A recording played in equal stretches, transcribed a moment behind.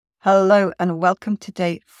Hello and welcome to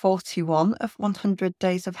day 41 of 100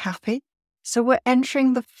 Days of Happy. So we're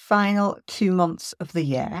entering the final 2 months of the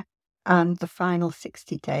year and the final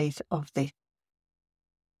 60 days of this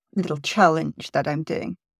little challenge that I'm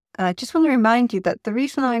doing. I just want to remind you that the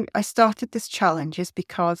reason I started this challenge is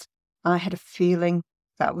because I had a feeling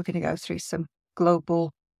that we're going to go through some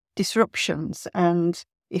global disruptions. And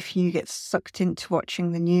if you get sucked into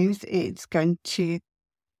watching the news, it's going to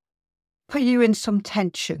put you in some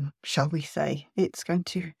tension, shall we say. It's going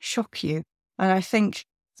to shock you. And I think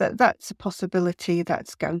that that's a possibility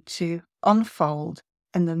that's going to unfold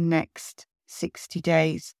in the next 60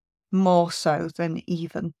 days, more so than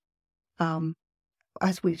even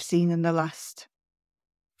as we've seen in the last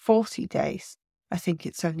 40 days. I think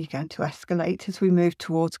it's only going to escalate as we move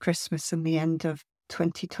towards Christmas and the end of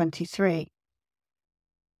 2023.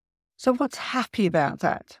 So what's happy about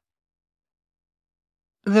that?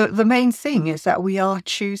 The main thing is that we are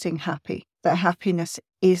choosing happy, that happiness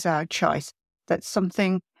is our choice, that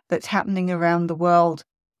something that's happening around the world,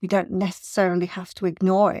 we don't necessarily have to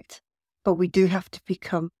ignore it, but we do have to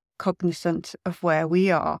become cognizant of where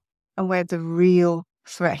we are and where the real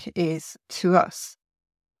threat is to us.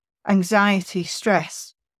 Anxiety,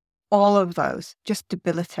 stress, all of those just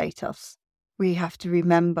debilitate us. We have to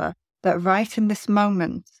remember that right in this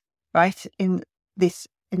moment, right in this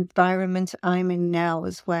environment I'm in now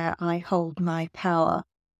is where I hold my power.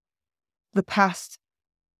 The past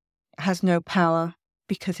has no power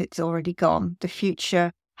because it's already gone. The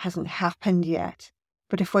future hasn't happened yet.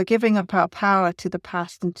 But if we're giving up our power to the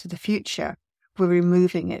past and to the future, we're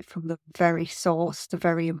removing it from the very source, the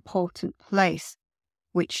very important place,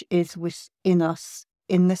 which is within us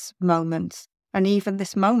in this moment. And even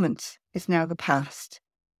this moment is now the past.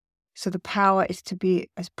 So the power is to be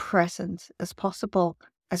as present as possible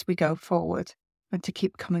as we go forward and to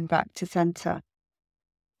keep coming back to center.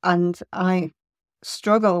 And I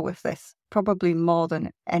struggle with this probably more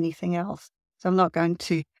than anything else. So I'm not going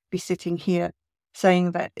to be sitting here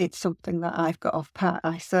saying that it's something that I've got off pat.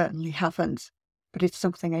 I certainly haven't, but it's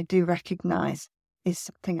something I do recognize is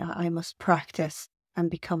something I must practice and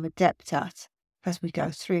become adept at as we go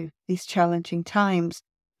through these challenging times.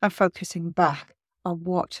 I'm focusing back on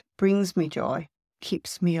what brings me joy,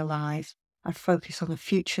 keeps me alive, and focus on the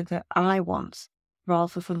future that I want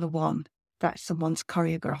rather than the one that someone's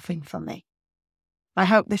choreographing for me. I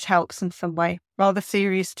hope this helps in some way. Rather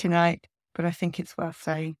serious tonight, but I think it's worth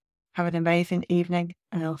saying. Have an amazing evening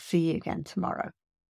and I'll see you again tomorrow.